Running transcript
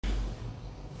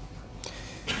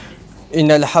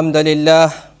إن الحمد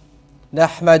لله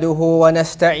نحمده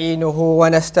ونستعينه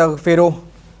ونستغفره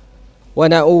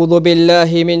ونعوذ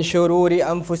بالله من شرور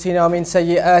أنفسنا ومن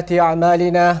سيئات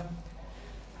أعمالنا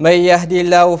من يهدي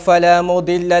الله فلا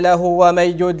مضل له ومن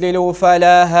يضلل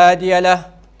فلا هادي له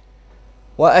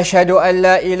وأشهد أن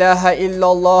لا إله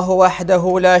إلا الله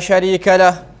وحده لا شريك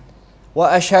له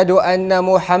وأشهد أن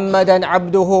محمدا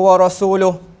عبده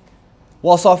ورسوله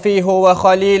وصفيه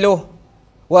وخليله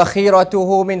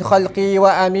وخيرته من خلقه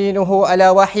وأمينه على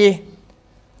وحيه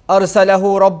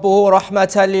أرسله ربه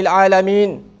رحمة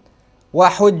للعالمين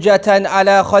وحجة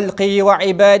على خلقه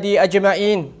وعباده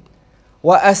أجمعين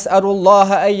وأسأل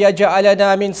الله أن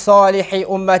يجعلنا من صالح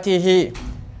أمته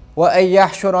وأن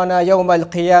يحشرنا يوم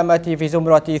القيامة في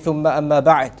زمرته ثم أما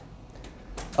بعد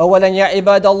أولا يا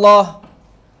عباد الله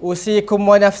أوصيكم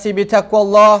ونفسي بتقوى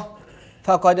الله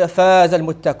فقد فاز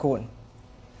المتقون.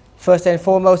 First and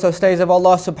foremost, O slaves of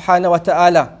Allah subhanahu wa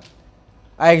ta'ala,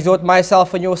 I exhort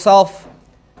myself and yourself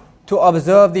to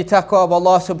observe the taqwa of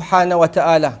Allah subhanahu wa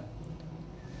ta'ala,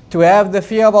 to have the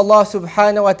fear of Allah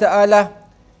subhanahu wa ta'ala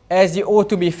as He ought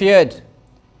to be feared,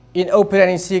 in open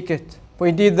and in secret. For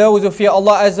indeed those who fear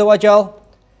Allah azza wa jal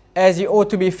as He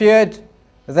ought to be feared,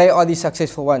 they are the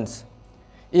successful ones.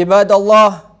 Ibad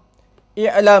Allah,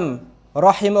 i'lam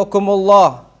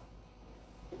rahimakumullah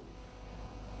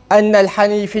أن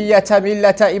الحنيفية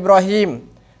ملة إبراهيم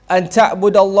أن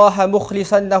تعبد الله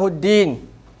مخلصا له الدين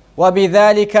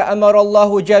وبذلك أمر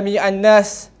الله جميع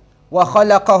الناس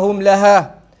وخلقهم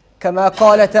لها كما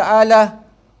قال تعالى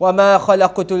وما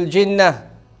خلقت الجن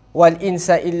والإنس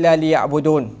إلا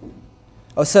ليعبدون.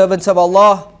 O servants of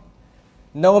Allah,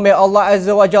 know may Allah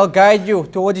Azza wa Jal guide you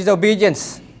towards His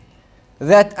obedience,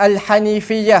 that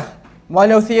Al-Hanifiyah,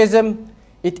 monotheism,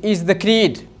 it is the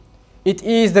creed, it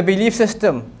is the belief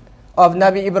system of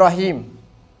Nabi Ibraheem.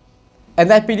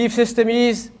 And that belief system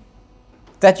is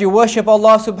that you worship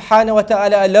Allah subhanahu wa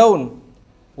ta'ala alone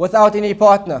without any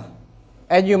partner,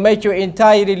 and you make your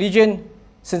entire religion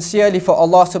sincerely for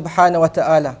Allah subhanahu wa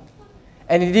ta'ala.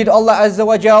 And indeed Allah Azza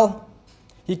wa Jal,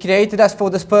 He created us for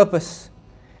this purpose,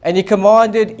 and He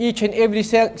commanded each and every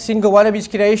single one of His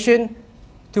creation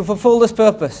to fulfill this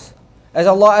purpose. As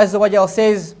Allah Azza wa Jal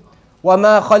says,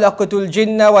 وَمَا خَلَقْتُ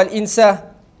الْجِنَّ وَالْإِنسَ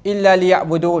إِلَّا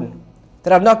لِيَعْبُدُونَ,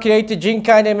 that I have not created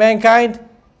jinkind and mankind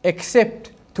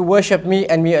except to worship me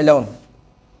and me alone.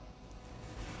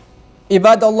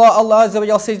 Ibad Allah, Allah Azza wa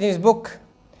Jal says in His book,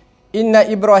 إِنَّ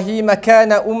إِبْرَاهِيمَ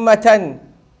كَانَ أُمَّةً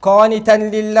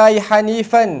قَانِتًا لِلَّهِ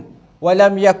حَنِيفًا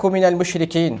وَلَمْ يَكُ مِنَ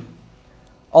الْمُشْرِكِينَ.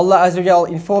 Allah Azza wa Jal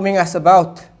informing us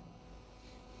about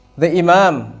the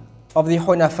Imam of the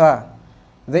Hunafa,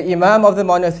 the Imam of the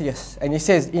monotheists. And he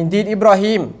says, indeed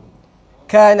Ibrahim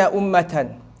kana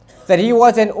ummatan, that he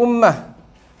was an ummah,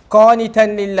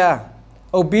 qanitan lillah,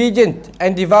 obedient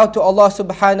and devout to Allah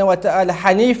subhanahu wa ta'ala,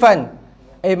 hanifan,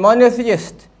 a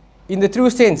monotheist in the true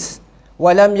sense,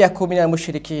 walam yaku min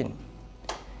al-mushrikeen.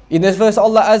 In this verse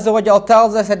Allah Azza wa Jal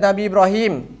tells us that Nabi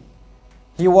Ibrahim,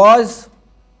 he was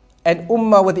an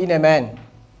ummah within a man.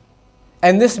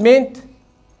 And this meant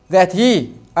that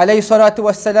he, alayhi salatu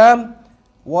wassalam,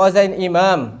 was an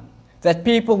imam that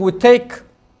people would take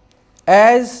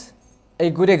as a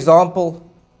good example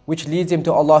which leads him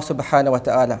to Allah subhanahu wa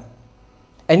ta'ala.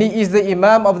 And he is the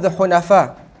imam of the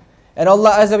Hunafa. And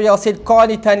Allah Azza wa Jal said,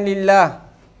 qanitan lillah,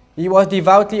 he was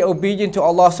devoutly obedient to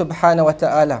Allah subhanahu wa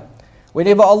ta'ala.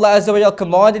 Whenever Allah Azza wa Jal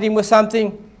commanded him with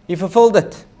something, he fulfilled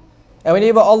it. And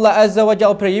whenever Allah Azza wa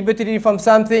Jal prohibited him from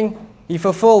something, he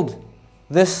fulfilled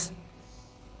this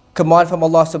command from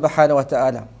Allah subhanahu wa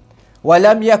ta'ala.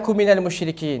 وَلَمْ يَكُ مِنَ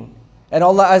الْمُشْرِكِينَ. And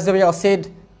Allah Azza wa Jal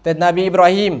said that Nabi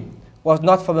Ibrahim was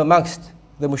not from amongst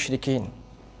the mushrikeen.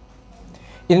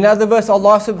 In another verse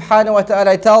Allah subhanahu wa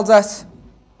ta'ala tells us,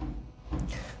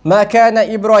 مَا كَانَ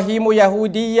إِبْرَاهِيمُ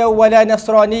يَهُودِيًّا وَلَا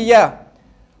نَصْرَانِيًّا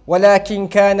وَلَكِنْ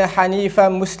كَانَ حَنِيفًا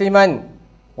مُسْلِمًا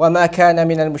وَمَا كَانَ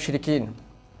مِنَ الْمُشْرِكِينَ.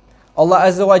 Allah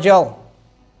Azza wa Jal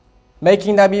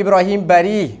making Nabi Ibrahim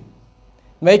bari,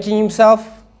 making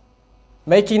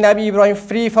Nabi Ibrahim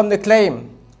free from the claim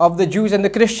of the Jews and the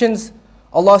Christians.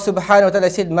 Allah subhanahu wa ta'ala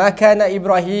said, مَا كَانَ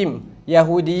إِبْرَاهِيمُ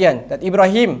يَهُودِيًّا, that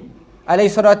Ibrahim alayhi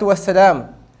salatu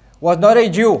wassalam was not a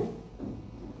Jew,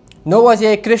 nor was he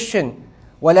a Christian,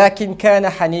 وَلَكِنْ كَانَ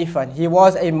حَنِيفًا, he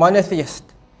was a monotheist.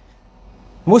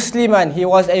 Musliman, he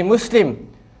was a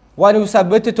Muslim, one who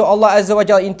submitted to Allah Azza wa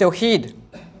Jal in Tawheed,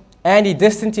 and he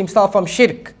distanced himself from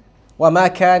shirk. وَمَا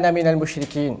كَانَ مِنَ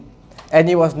الْمُشْرِكِينَ, and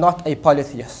he was not a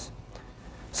polytheist.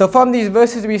 So from these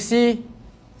verses we see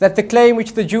that the claim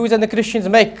which the Jews and the Christians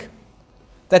make,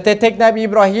 that they take Nabi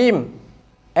Ibrahim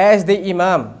as the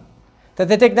Imam, that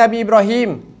they take Nabi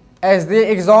Ibrahim as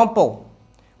their example,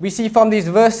 we see from these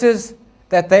verses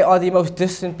that they are the most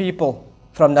distant people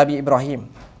from Nabi Ibrahim.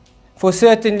 For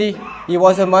certainly, he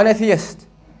was a monotheist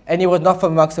and he was not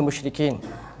from amongst the mushrikeen.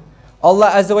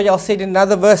 Allah Azza wa Jalla said in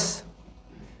another verse,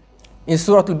 in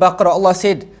Surah Al-Baqarah, Allah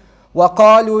said,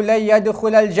 وَقَالُوا لَن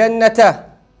يَدْخُلَ الْجَنَّةَ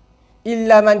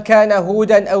إِلَّا مَنْ كَانَ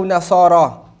هُودًا أَوْ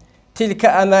نَصَارًا تِلْكَ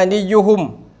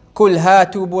أَمَانِيُّهُمْ قُلْ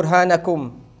هَاتُوا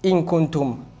بُرْهَانَكُمْ إِن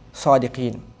كُنتُمْ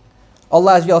صَادِقِينَ.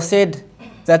 Allah Azza wa Jalla said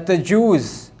that the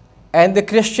Jews and the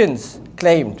Christians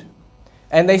claimed,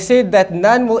 and they said that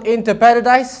none will enter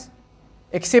paradise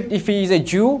except if he is a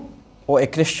Jew or a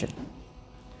Christian.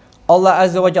 Allah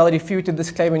Azza wa Jalla refuted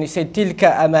this claim and he said,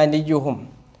 Tilka amaniyuhum.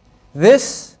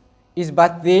 This is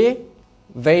but their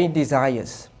vain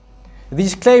desires.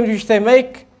 These claims which they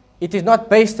make, it is not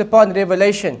based upon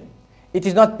revelation. It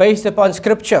is not based upon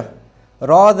scripture.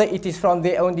 Rather, it is from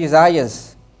their own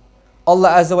desires. Allah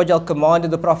Azza wa Jalla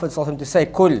commanded the Prophet to say,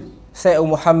 Kul, say, O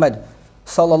Muhammad,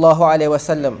 sallallahu alayhi wa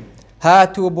sallam,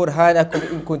 Hatu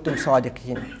burhanakum in kuntum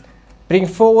sadiqeen. Bring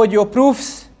forward your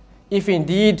proofs if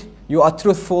indeed you are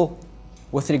truthful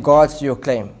with regards to your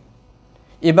claim.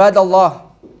 Ibad Allah,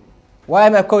 why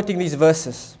am I quoting these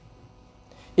verses?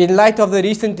 In light of the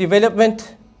recent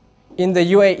development in the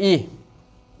UAE,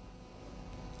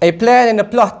 a plan and a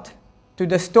plot to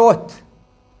distort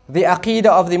the aqidah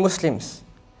of the Muslims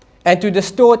and to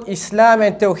distort Islam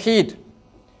and Tawheed,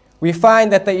 we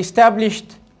find that they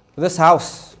established this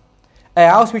house, a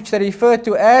house which they refer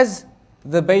to as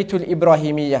the Baytul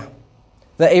Ibrahimiyah,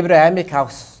 the Abrahamic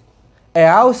house, a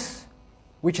house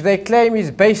which they claim is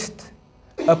based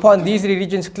upon these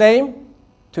religions' claim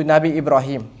to Nabi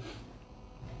Ibrahim,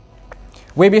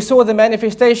 where we saw the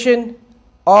manifestation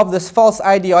of this false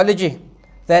ideology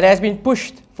that has been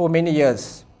pushed for many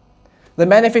years. The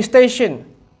manifestation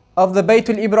of the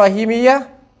Baytul Ibrahimiyah,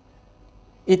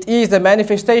 it is the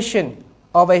manifestation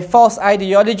of a false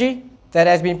ideology that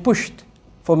has been pushed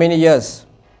for many years.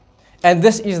 And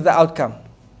this is the outcome.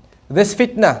 This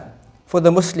fitna for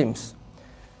the Muslims.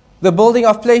 The building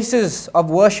of places of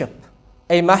worship,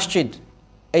 a masjid,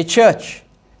 a church,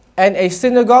 and a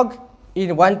synagogue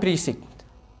in one precinct,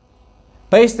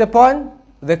 based upon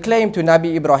the claim to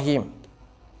Nabi Ibrahim.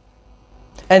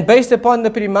 And based upon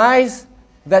the premise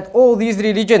that all these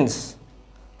religions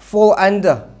fall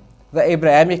under the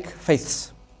Abrahamic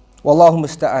faiths. Wallahu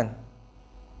musta'an.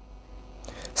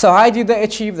 So how did they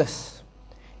achieve this?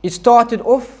 It started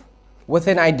off with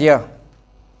an idea,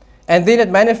 and then it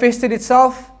manifested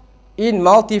itself in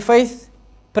multi-faith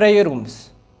prayer rooms,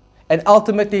 and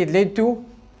ultimately it led to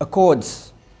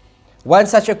accords. One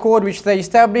such accord which they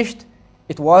established,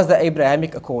 it was the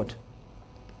Abrahamic Accord.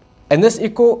 And this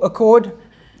accord,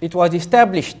 it was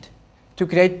established to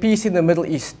create peace in the Middle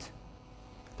East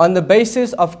on the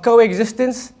basis of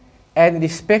coexistence and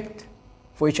respect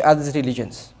for each other's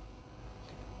religions.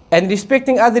 And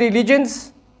respecting other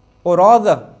religions, or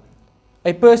rather,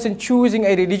 a person choosing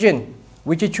a religion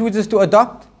which he chooses to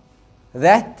adopt,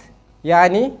 that,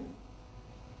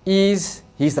 is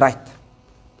his right.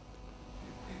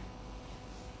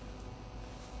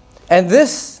 And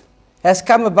this has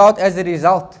come about as a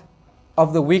result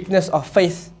of the weakness of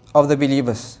faith of the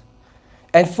believers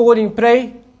and falling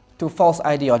prey to false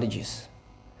ideologies.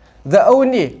 The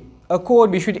only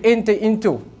accord we should enter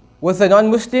into with the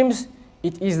non-Muslims,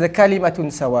 it is the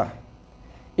kalimatun sawa.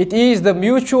 It is the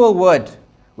mutual word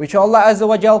which Allah Azza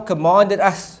wa Jal commanded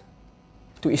us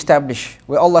to establish,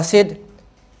 where Allah said,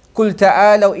 قُلْ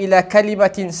تَعَالَوْا إِلَى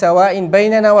كَلِمَةٍ سَوَاءٍ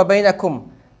بَيْنَنَا وَبَيْنَكُمْ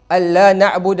أَلَّا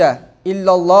نَعْبُدَ إِلَّا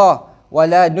اللَّهِ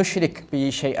وَلَا نُشْرِكْ بِهِ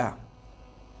شَيْئًا.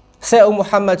 Say, O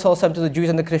Muhammad ﷺ, to the Jews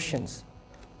and the Christians,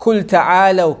 قُلْ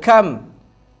تَعَالَوْا, come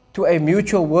to a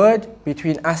mutual word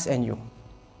between us and you.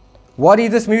 What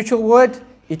is this mutual word?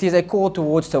 It is a call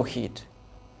towards Tawheed.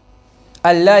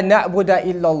 Allah na'buda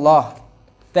illallah,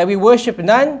 that we worship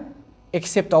none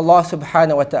except Allah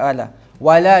subhanahu wa ta'ala.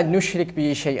 Wala nushrik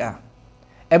bihi shay'a,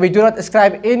 and we do not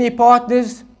ascribe any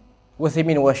partners with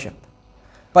him in worship.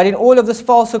 But in all of these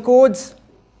false accords,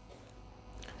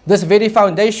 this very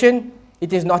foundation,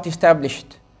 it is not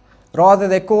established. Rather,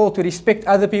 they call to respect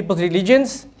other people's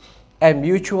religions and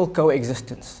mutual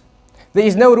coexistence. There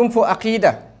is no room for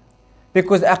aqidah,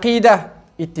 because aqidah,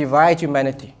 it divides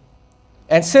humanity.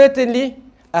 And certainly,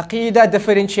 aqidah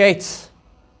differentiates.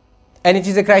 And it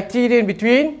is a criterion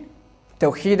between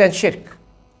Tawheed and Shirk.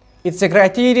 It's a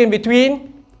criterion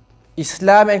between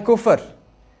Islam and Kufr.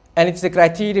 And it's the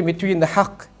criterion between the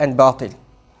Haqq and Batil.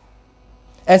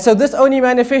 And so this only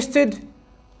manifested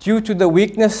due to the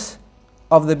weakness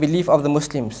of the belief of the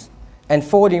Muslims and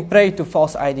falling prey to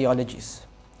false ideologies.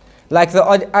 Like the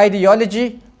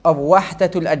ideology of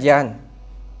Wahdatul Adyan,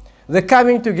 the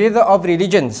coming together of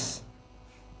religions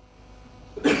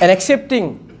and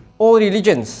accepting all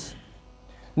religions,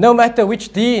 no matter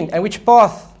which deen and which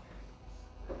path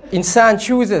insan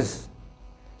chooses,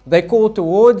 they call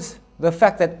towards the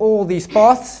fact that all these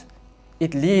paths,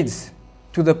 it leads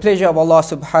to the pleasure of Allah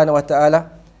subhanahu wa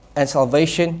ta'ala and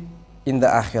salvation in the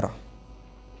akhirah.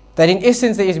 That in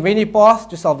essence there is many paths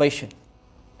to salvation.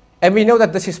 And we know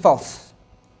that this is false.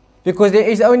 Because there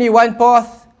is only one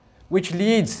path which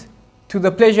leads to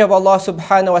the pleasure of Allah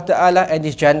subhanahu wa ta'ala and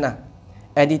His Jannah.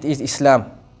 And it is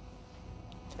Islam.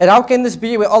 And how can this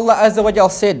be where Allah Azza wa Jal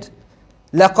said,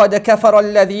 لَقَدْ كَفَرَ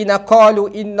الَّذِينَ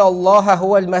قَالُوا إِنَّ اللَّهَ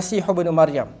هُوَ الْمَسِيحُ بْنُ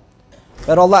مَرْيَمَ.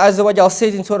 But Allah Azza wa Jal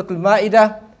says in Surah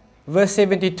Al-Ma'idah, verse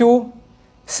 72,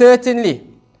 certainly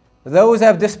those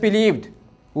have disbelieved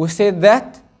who said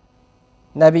that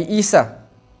Nabi Isa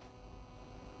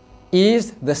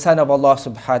is the son of Allah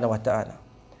subhanahu wa ta'ala.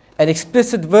 An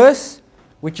explicit verse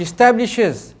which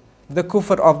establishes the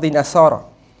kufr of the Nasara.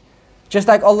 Just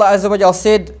like Allah Azza wa Jal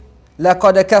said,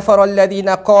 لَقَدْ كَفَرَ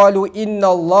الَّذِينَ قَالُوا إِنَّ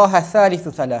اللَّهَ ثَالِثُ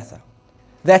ثَلَاثَةٍ.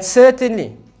 That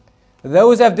certainly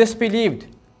those have disbelieved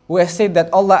who have said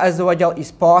that Allah Azza wa Jal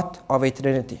is part of a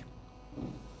Trinity.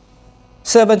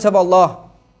 Servants of Allah,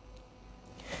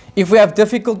 if we have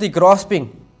difficulty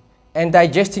grasping and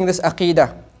digesting this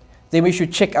aqidah, then we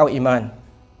should check our iman.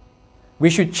 We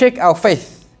should check our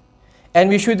faith. And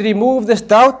we should remove this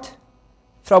doubt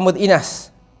from within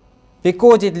us,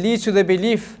 because it leads to the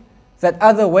belief that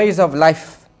other ways of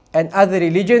life and other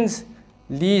religions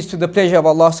leads to the pleasure of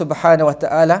Allah subhanahu wa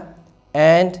ta'ala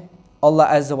and Allah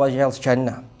Azza wa Jal's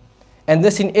Jannah. And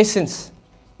this in essence,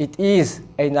 it is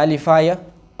a nullifier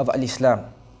of Al-Islam.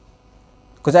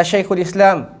 Because as Shaykh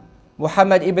al-Islam,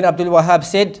 Muhammad ibn Abdul Wahhab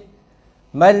said,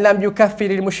 مَنْ لَمْ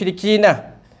يُكَفِّرِ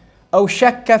الْمُشْرِكِينَ أَوْ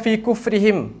شَكَّ فِي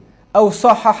كُفْرِهِمْ أَوْ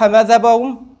صَحَّحَ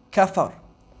مَذَهَبَهُمْ كَفَرٍ.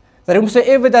 That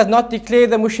whomsoever does not declare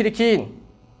the mushrikeen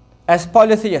as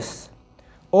polytheists,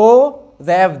 or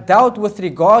they have doubt with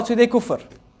regard to their kufr,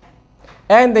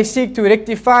 and they seek to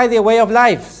rectify their way of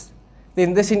lives,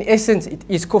 then this in essence it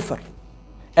is kufr.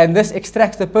 And this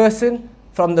extracts the person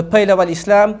from the pale of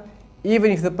Al-Islam,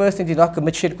 even if the person did not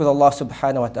commit shirk with Allah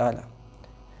subhanahu wa ta'ala.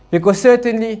 Because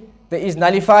certainly there is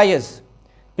nullifiers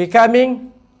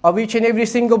becoming of each and every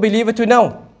single believer to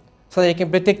know, so that he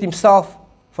can protect himself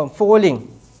from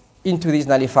falling into these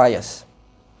nullifiers.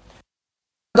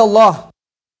 Allah,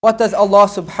 what does Allah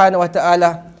subhanahu wa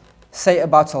ta'ala say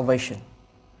about salvation?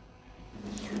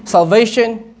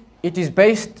 Salvation, it is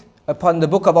based upon the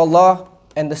book of Allah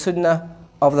and the sunnah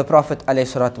of the Prophet alayhi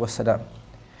salatu wasalam.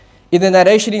 In the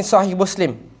narration in Sahih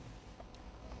Muslim,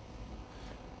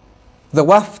 the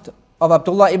wafd of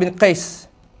Abdullah ibn Qais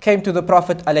came to the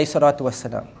Prophet alayhi salatu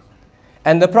wasalam.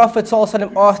 And the Prophet sallallahu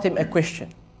alaihi wasallam asked him a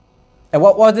question. And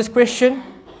what was this question?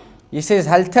 He says,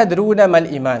 هَلْ تَدْرُونَ مَا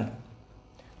الْإِيمَانِ?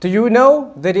 Do you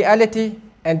know the reality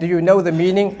and do you know the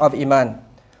meaning of Iman?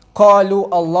 قَالُوا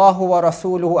اللَّهُ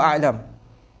وَرَسُولُهُ أَعْلَمُ.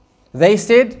 They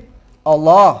said,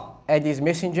 Allah and His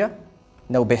Messenger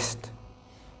know best.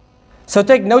 So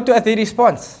take note of their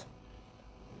response.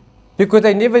 Because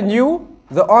they never knew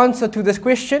the answer to this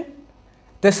question,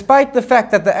 despite the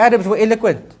fact that the Arabs were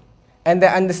eloquent and they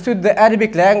understood the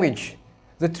Arabic language.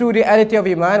 The true reality of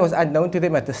Iman was unknown to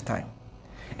them at this time.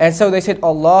 And so they said,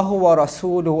 Allahu wa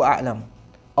Rasuluhu a'lam.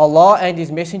 Allah and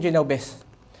His Messenger know best.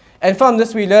 And from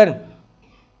this we learn,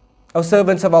 O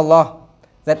servants of Allah,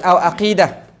 that our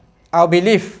aqidah, our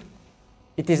belief,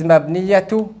 it is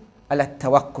mabniyatu ala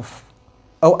tawaqquf,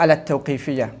 or ala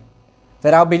tawqifiyah.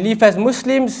 That our belief as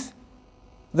Muslims,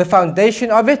 the foundation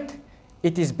of it,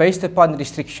 it is based upon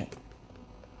restriction.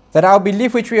 That our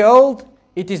belief which we hold,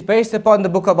 it is based upon the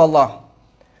book of Allah.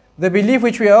 The belief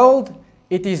which we hold,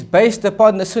 it is based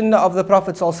upon the sunnah of the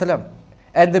Prophet ﷺ.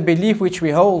 And the belief which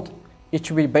we hold, it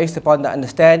should be based upon the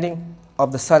understanding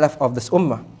of the Salaf of this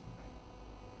ummah.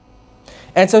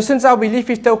 And so since our belief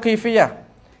is tawqifiyah,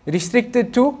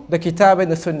 restricted to the kitab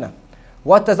and the sunnah,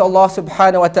 what does Allah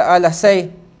subhanahu wa ta'ala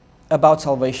say about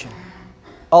salvation?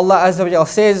 Allah Azza wa Jalla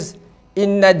says,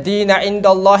 Inna ad-deena inda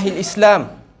Allahi al-Islam.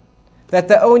 That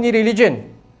the only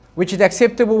religion which is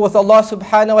acceptable with Allah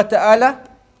subhanahu wa ta'ala,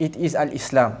 it is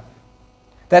al-Islam.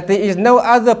 That there is no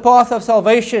other path of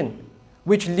salvation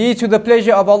which leads to the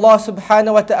pleasure of Allah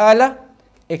subhanahu wa ta'ala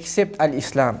except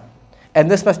al-Islam. And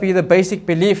this must be the basic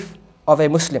belief of a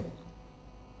Muslim.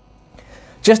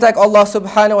 Just like Allah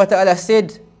subhanahu wa ta'ala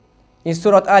said in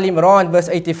Surah Al-Imran verse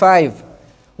 85,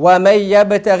 وَمَنْ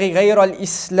يَبْتَغِ غَيْرَ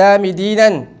الْإِسْلَامِ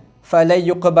دِينًا فَلَنْ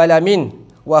يُقْبَلَ مِنْهُ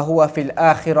وَهُوَ فِي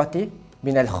الْآخِرَةِ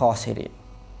مِنَ الْخَاسِرِينَ.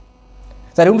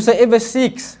 That whomsoever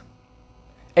seeks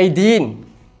a deen,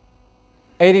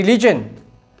 a religion,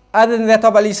 other than that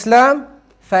of Islam,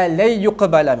 فَلَيْ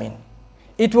يُقْبَلَ مِنْ.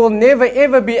 It will never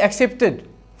ever be accepted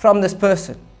from this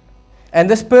person. And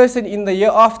this person in the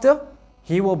year after,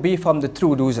 he will be from the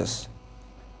true losers.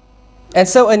 And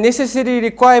so a necessary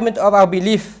requirement of our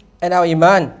belief and our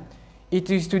iman, it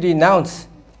is to denounce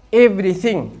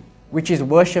everything which is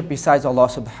worship besides Allah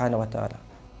subhanahu wa ta'ala.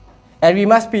 And we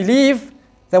must believe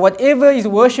that whatever is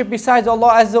worship besides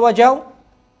Allah Azza wa Jal,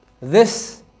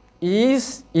 this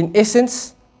is in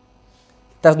essence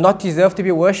does not deserve to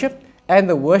be worshipped, and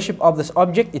the worship of this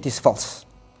object, it is false.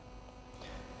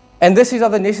 And this is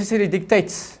of the necessary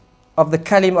dictates of the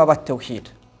kalim of at-tawheed.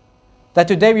 That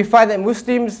today we find that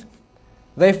Muslims,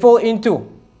 they fall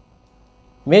into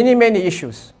many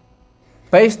issues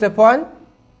based upon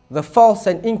the false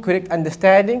and incorrect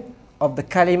understanding of the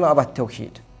kalima of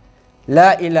at-tawheed.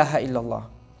 La ilaha illallah,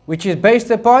 which is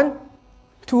based upon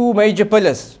two major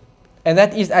pillars, and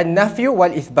that is an-nafyu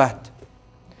wal-ithbat.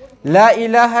 La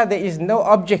ilaha, there is no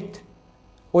object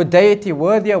or deity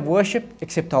worthy of worship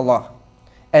except Allah.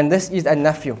 And this is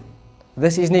an-nafyu.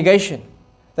 This is negation.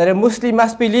 That a Muslim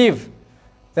must believe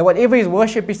that whatever is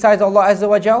worship besides Allah Azza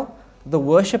wa Jal, the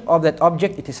worship of that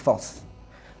object, it is false.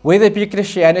 Whether it be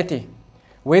Christianity,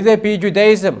 whether it be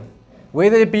Judaism,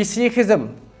 whether it be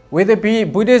Sikhism, whether it be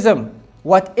Buddhism,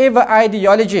 whatever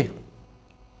ideology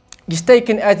is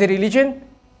taken as a religion,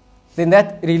 then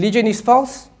that religion is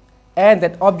false and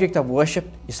that object of worship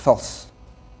is false.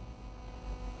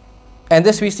 And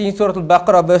this we see in Surah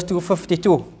Al-Baqarah verse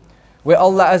 252, where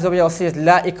Allah Azza wa Jalla says,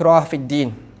 La ikrah fi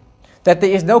din, that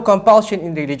there is no compulsion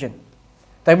in religion.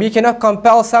 That we cannot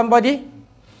compel somebody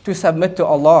to submit to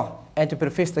Allah and to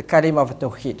profess the kalima of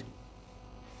Tawheed.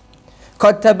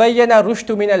 قَدْ تَبَيَّنَ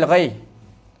الرُّشْدُ مِنَ الْغَيِّ.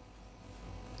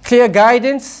 Clear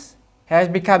guidance has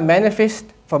become manifest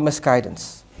from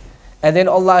misguidance. And then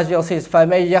Allah Azza wa Jalla says,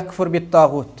 فَمَنْ يَكْفُرْ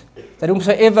بِالطَّاغُوتِ, that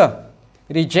whomsoever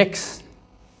rejects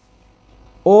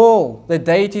all the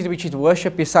deities which is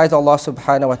worshipped besides Allah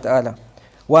subhanahu wa ta'ala,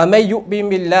 وَمَنْ يُؤْمِنْ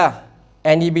بِاللَّهِ,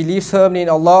 and he believes firmly in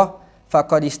Allah,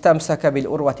 فَقَدْ اسْتَمْسَكَ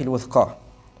بِالْأُرْوَةِ الْوُثْقَى,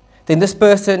 then this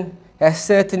person has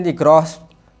certainly grasped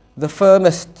the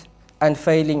firmest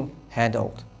unfailing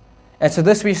handhold. And so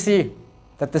this we see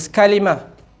that this kalima,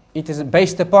 it is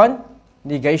based upon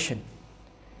negation.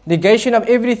 Negation of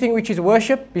everything which is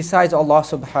worship besides Allah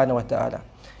subhanahu wa ta'ala,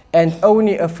 and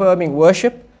only affirming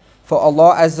worship for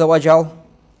Allah Azza wa Jal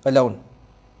alone.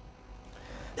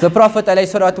 The Prophet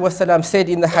ﷺ said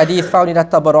in the hadith found in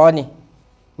At-Tabarani,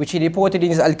 which he reported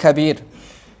in his Al-Kabir,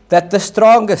 that the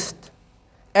strongest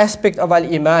aspect of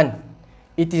Al-Iman,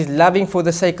 it is loving for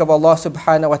the sake of Allah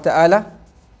subhanahu wa ta'ala,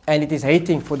 and it is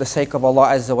hating for the sake of Allah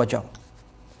Azza wa Jal.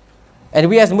 And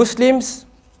we as Muslims,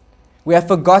 we have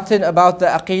forgotten about the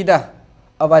aqidah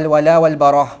of al-wala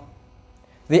wal-barah,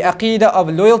 the aqidah of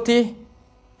loyalty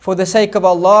for the sake of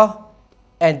Allah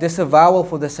and disavowal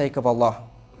for the sake of Allah.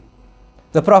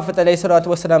 The Prophet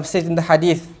ﷺ said in the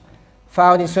hadith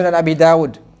found in Sunan Abi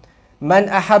Dawud, Man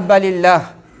ahabba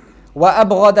lillah, wa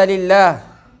abghada lillah,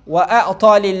 wa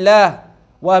a'ta lillah,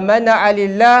 wa mana'a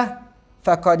lillah,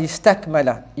 faqad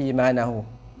istakmala imanahu.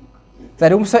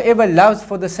 That whomsoever loves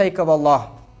for the sake of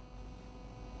Allah.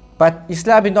 But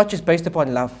Islam is not just based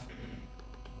upon love.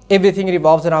 Everything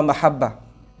revolves around mahabba.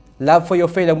 Love for your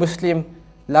fellow Muslim,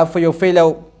 love for your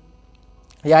fellow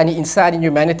insan in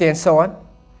humanity and so on.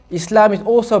 Islam is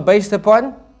also based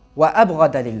upon wa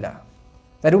abghada lillah.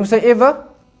 That whomsoever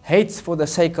hates for the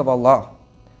sake of Allah.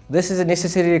 This is a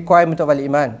necessary requirement of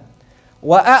al-iman.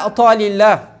 Wa a'ta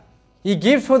lillah. He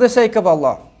gives for the sake of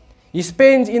Allah. He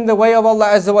spends in the way of Allah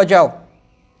Azza wa Jal.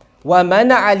 Wa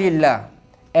mana'a lillah.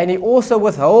 And he also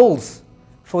withholds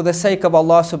for the sake of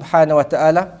Allah subhanahu wa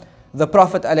ta'ala. The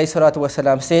Prophet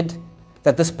ﷺ said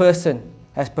that this person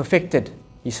has perfected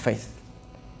his faith.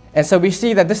 And so we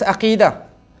see that this aqidah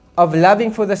of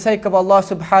loving for the sake of Allah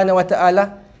subhanahu wa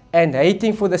ta'ala and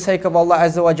hating for the sake of Allah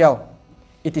Azza wa Jal,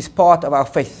 it is part of our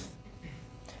faith.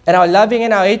 And our loving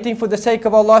and our hating for the sake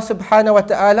of Allah subhanahu wa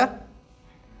ta'ala,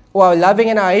 or our loving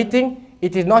and our hating,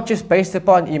 it is not just based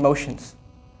upon emotions.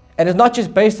 And it's not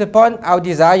just based upon our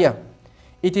desire.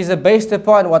 It is based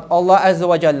upon what Allah Azza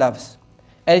wa Jal loves.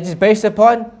 And it is based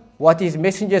upon what His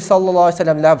Messenger Sallallahu Alaihi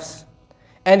Wasallam loves.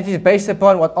 And it is based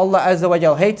upon what Allah Azza wa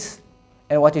Jal hates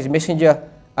and what His Messenger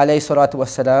Alayhi Salatu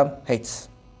Wasalam hates.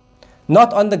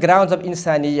 Not on the grounds of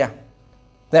insaniyah,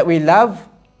 that we love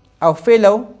our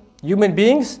fellow human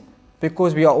beings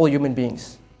because we are all human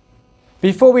beings.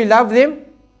 Before we love them,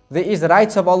 there is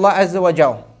rights of Allah Azza wa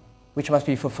Jal which must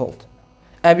be fulfilled.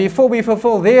 And before we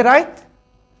fulfill their right,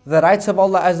 the rights of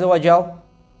Allah Azza wa Jal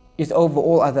is over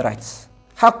all other rights.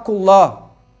 Haqqullah,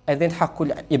 and then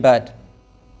Haqqul Ibad.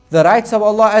 the rights of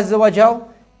Allah Azza wa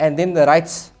Jal, and then the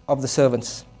rights of the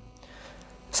servants.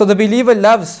 So the believer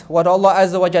loves what Allah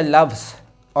Azza wa Jal loves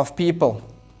of people,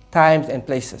 times and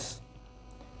places.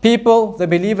 People, the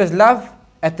believers love,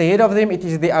 at the head of them it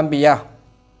is the Anbiya.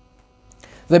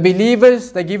 The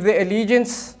believers, they give their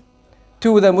allegiance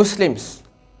to the Muslims,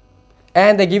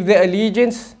 and they give their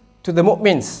allegiance to the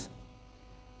Mu'mins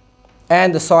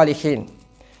and the Salihin.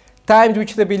 Times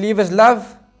which the believers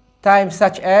love, times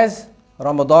such as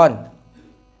Ramadan,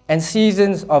 and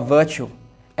seasons of virtue,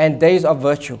 and days of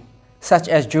virtue, such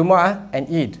as Jumu'ah and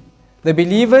Eid. The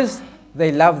believers,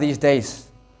 they love these days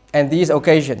and these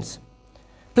occasions.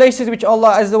 Places which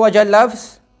Allah Azza wa Jal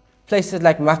loves, places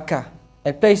like Makkah,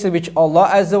 and places which Allah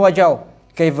Azza wa Jal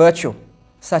gave virtue,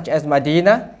 such as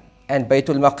Medina and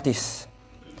Baytul Maqdis.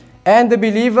 And the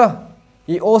believer,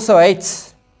 he also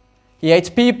hates. He hates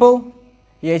people,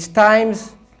 he hates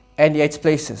times, and he hates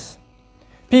places.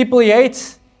 People he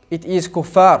hates, it is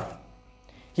kuffar.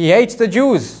 He hates the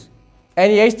Jews,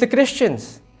 and he hates the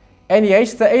Christians, and he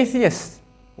hates the atheists.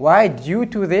 Why? Due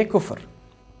to their kufr.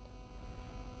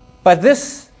 But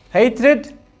this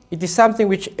hatred, it is something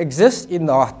which exists in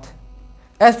the heart.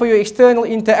 As for your external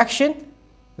interaction,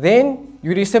 then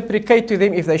you reciprocate to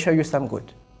them if they show you some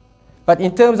good. But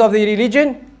in terms of their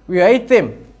religion, we hate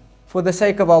them for the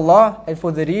sake of Allah and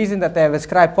for the reason that they have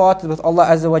ascribed partners with Allah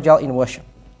Azza wa Jal in worship.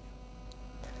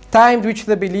 Times which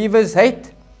the believers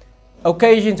hate,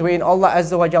 occasions wherein Allah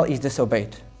Azza wa Jal is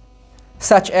disobeyed,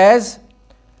 such as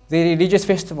the religious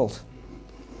festivals,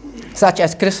 such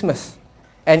as Christmas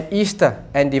and Easter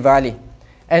and Diwali.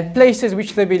 And places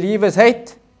which the believers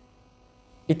hate,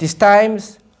 it is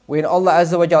times when Allah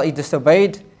Azza wa Jal is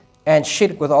disobeyed and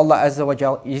shirk with Allah Azza wa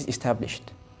Jal is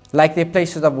established, like their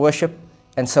places of worship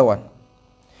and so on.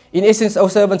 In essence, O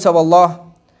servants of Allah,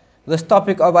 this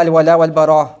topic of al-wala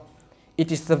wal-bara,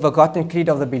 it is the forgotten creed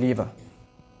of the believer.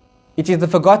 It is the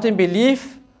forgotten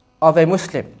belief of a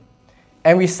Muslim.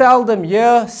 And we seldom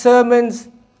hear sermons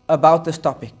about this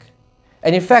topic.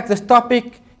 And in fact, this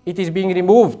topic, it is being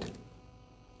removed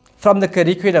from the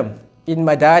curriculum in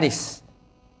madaris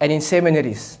and in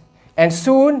seminaries. And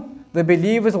soon, the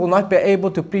believers will not be able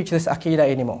to preach this aqidah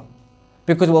anymore,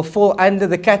 because it will fall under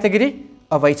the category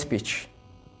of hate speech.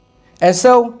 And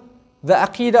so, the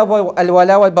aqidah of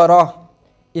al-wala wal-bara,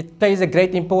 it plays a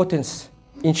great importance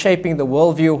in shaping the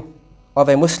worldview of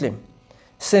a Muslim,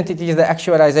 since it is the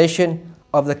actualization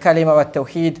of the kalima wa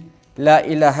tawheed, la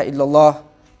ilaha illallah,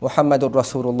 Muhammadur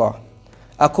Rasulullah.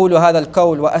 أقول هذا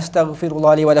القول وأستغفر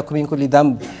الله لي ولكم من كل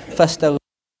ذنب فاستغفروه.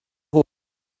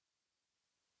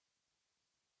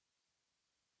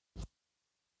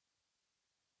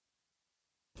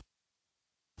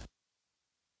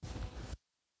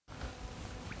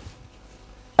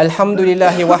 الحمد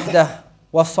لله وحده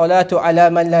والصلاة على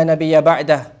من لا نبي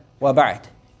بعده وبعد.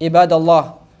 عباد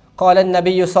الله، قال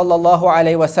النبي صلى الله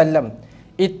عليه وسلم: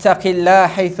 اتق الله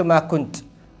حيثما كنت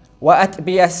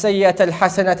وأتبع السيئة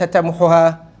الحسنة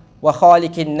تمحها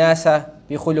وخالق الناس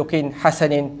بخلق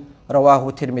حسن. رواه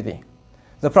الترمذي.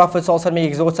 The Prophet also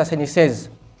exhorts us and he says,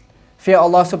 fear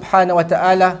Allah subhanahu wa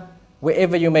ta'ala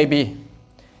wherever you may be,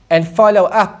 and follow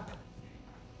up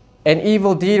an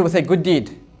evil deed with a good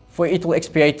deed, for it will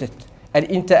expiate it, and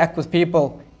interact with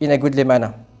people in a goodly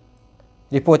manner.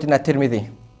 Reported at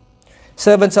Tirmidhi.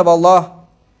 Servants of Allah,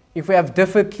 if we have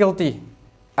difficulty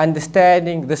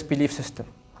understanding this belief system,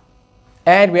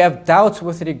 and we have doubts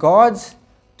with regards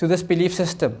to this belief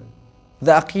system,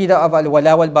 the aqidah of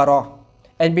al-wala wal-bara,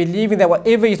 and believing that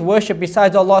whatever is worshipped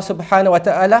besides Allah subhanahu wa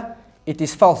ta'ala, it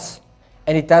is false,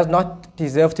 and it does not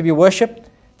deserve to be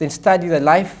worshipped, then study the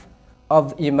life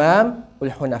of Imam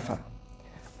al-Hunafa.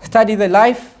 Study the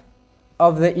life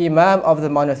of the Imam of the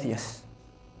monotheists.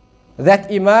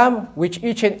 That Imam which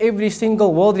each and every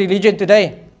single world religion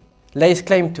today lays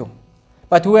claim to.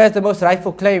 But who has the most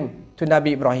rightful claim to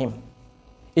Nabi Ibraheem?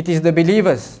 It is the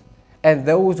believers and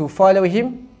those who follow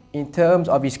him in terms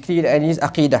of his creed and his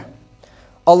aqidah.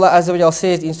 Allah Azza wa Jalla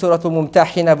says in Surah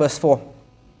Al-Mumtahina verse 4,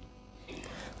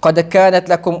 قَدْ كَانَتْ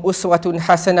لَكُمْ أُسْوَةٌ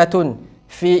حَسَنَةٌ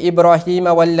فِي إِبْرَاهِيمَ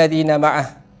وَالَّذِينَ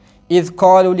مَعَهُ إِذْ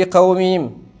قَالُوا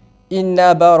لِقَوْمِهِمْ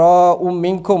إِنَّا بَرَاءٌ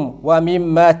مِّنكُمْ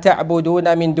وَمِمَّا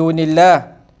تَعْبُدُونَ مِن دُونِ اللَّهِ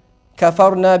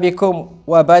كَفَرْنَا بِكُمْ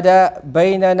وَبَدَا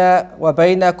بَيْنَنَا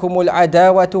وَبَيْنَكُمُ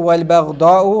الْعَدَاوَةُ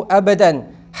وَالْبَغْضَاءُ أَبَدًا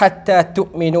حَتَّى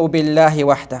تُؤْمِنُوا بِاللَّهِ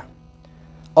وَحْدَهُ.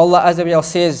 Allah Azza wa Jalla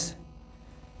says,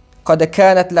 قَدْ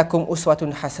كَانَتْ لَكُمْ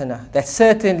أُسْوَةٌ حَسَنَةٌ, that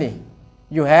certainly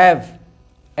you have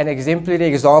an exemplary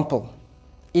example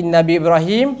in Nabi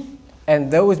Ibrahim and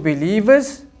those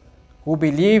believers who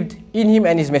believed in him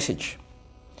and his message.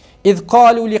 إِذْ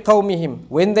قَالُوا لِقَوْمِهِمْ,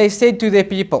 when they said to their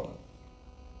people,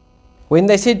 when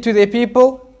they said to their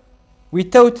people, we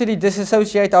totally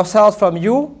disassociate ourselves from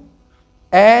you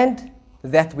and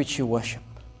that which you worship.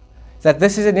 That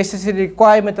this is a necessary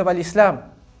requirement of Al-Islam,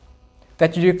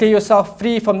 that you declare yourself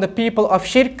free from the people of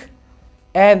shirk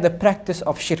and the practice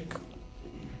of shirk.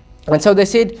 And so they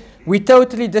said, we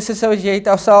totally disassociate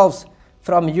ourselves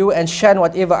from you and shun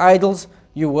whatever idols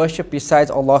you worship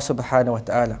besides Allah subhanahu wa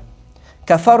ta'ala.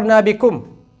 Kafarna bikum.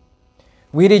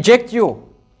 We reject you,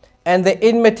 and the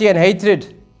enmity and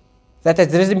hatred that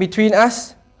has risen between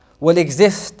us will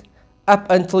exist up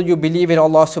until you believe in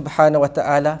Allah subhanahu wa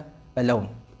ta'ala alone.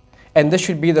 And this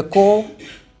should be the call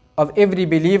of every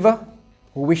believer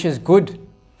who wishes good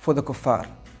for the kuffar.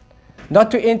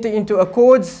 Not to enter into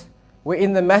accords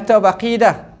wherein the matter of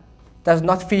aqidah does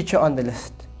not feature on the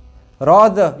list.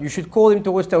 Rather, you should call them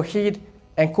towards Tawheed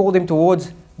and call them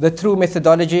towards the true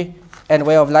methodology and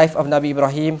way of life of Nabi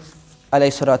Ibraheem alayhi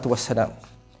salatu wassalam.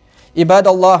 Ibad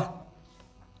Allah,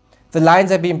 the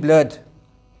lines have been blurred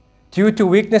due to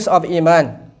weakness of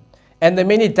Iman and the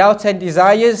many doubts and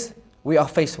desires we are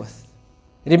faced with.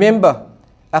 Remember,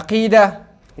 Aqidah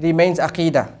remains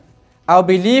Aqidah. Our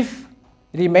belief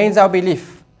remains our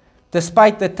belief,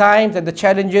 despite the times and the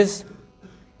challenges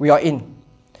we are in.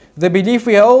 The belief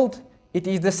we hold, it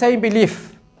is the same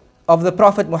belief of the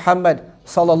Prophet Muhammad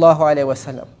sallallahu alaihi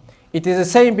wasallam. It is the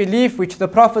same belief which the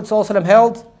Prophet sallallahu alaihi wasallam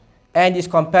held and his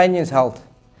companions held.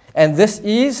 And this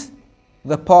is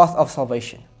the path of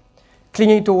salvation.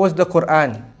 Clinging towards the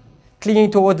Quran, clinging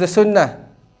towards the Sunnah,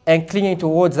 and clinging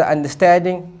towards the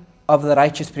understanding of the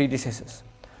righteous predecessors.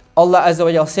 Allah Azza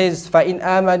wa Jalla says, فَإِنْ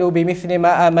آمَنُوا بِمِثْلِ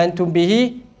مَا آمَنْتُمْ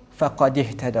بِهِ فَقَدْ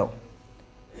اهْتَدَوْا.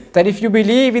 That if you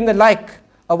believe in the like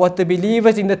of what the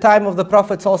believers in the time of the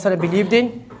Prophet ﷺ believed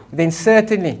in, then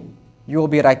certainly you will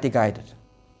be rightly guided.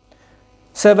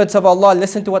 Servants of Allah,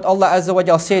 listen to what Allah Azza wa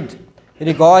Jalla said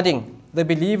regarding the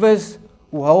believers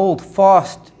who hold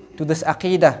fast to this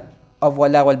aqidah of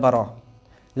wala wal bara,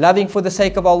 loving for the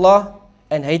sake of Allah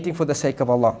and hating for the sake of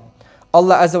Allah.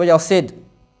 Allah Azza wa Jalla said,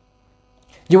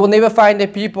 you will never find a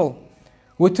people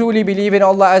who truly believe in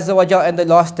Allah Azza wa Jalla and the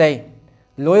last day,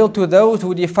 loyal to those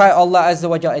who defy Allah Azza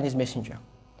wa Jalla and His Messenger.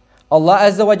 Allah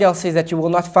Azza wa Jalla says that you will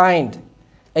not find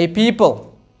a people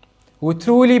who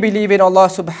truly believe in Allah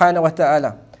subhanahu wa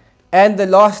ta'ala and the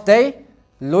last day,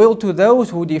 loyal to those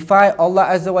who defy Allah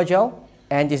Azza wa Jalla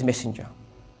and His Messenger.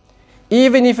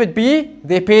 Even if it be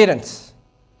their parents,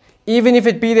 even if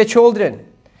it be their children,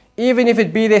 even if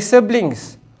it be their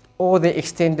siblings or their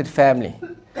extended family.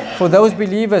 For those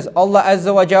believers, Allah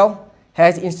Azza wa Jalla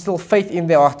has instilled faith in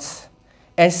their hearts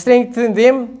and strengthened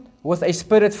them with a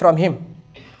spirit from Him.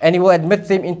 And He will admit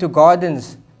them into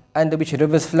gardens under which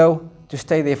rivers flow to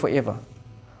stay there forever.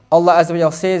 Allah Azza wa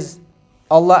Jalla says,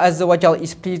 Allah Azza wa Jalla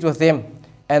is pleased with them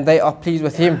and they are pleased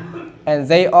with Him. And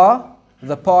they are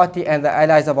the party and the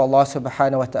allies of Allah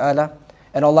subhanahu wa ta'ala.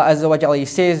 And Allah Azza wa Jalla, He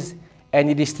says, and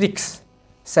He restricts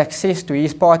success to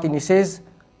His party, and He says,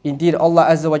 indeed Allah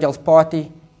Azza wa Jalla's party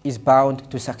is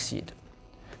bound to succeed.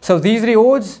 So these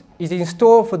rewards is in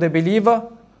store for the believer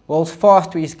who holds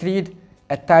fast to his creed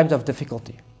at times of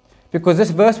difficulty. Because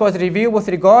this verse was revealed with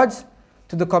regards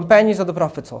to the companions of the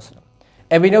Prophet ﷺ.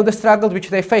 And we know the struggles which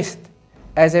they faced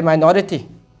as a minority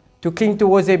to cling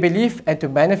towards their belief and to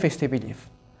manifest their belief.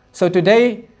 So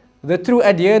today, the true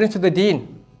adherents to the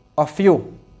deen are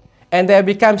few, and they have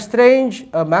become strange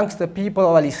amongst the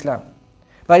people of Islam.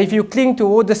 But if you cling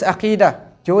toward this aqidah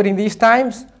during these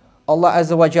times, Allah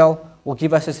Azza wa Jal will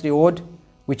give us His reward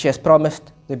which He has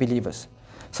promised the believers.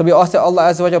 So we ask that Allah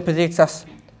Azza wa Jal protects us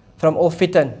from all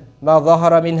fitan, ma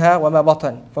dhahara minha wa ma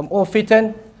batan, from all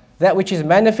fitan, that which is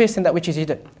manifest and that which is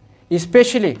hidden,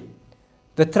 especially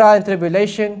the trial and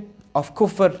tribulation of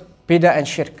kufr, bid'ah and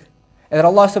shirk. And that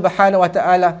Allah subhanahu wa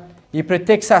ta'ala, He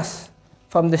protects us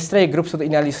from the stray groups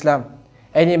within Islam,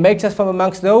 and He makes us from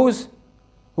amongst those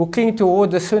who cling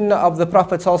toward the sunnah of the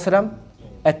Prophet ﷺ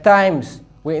at times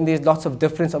when there's lots of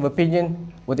difference of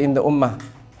opinion within the ummah,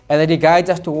 and that He guides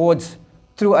us towards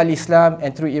true al-Islam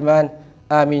and true iman.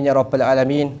 Ameen ya Rabbal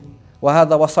Alameen. Wa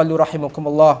hadha wa sallu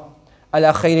rahimakumullah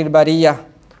ala khairil bariyah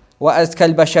wa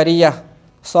azkal bashariyah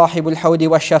sahibul hawdi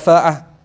wa shafa'ah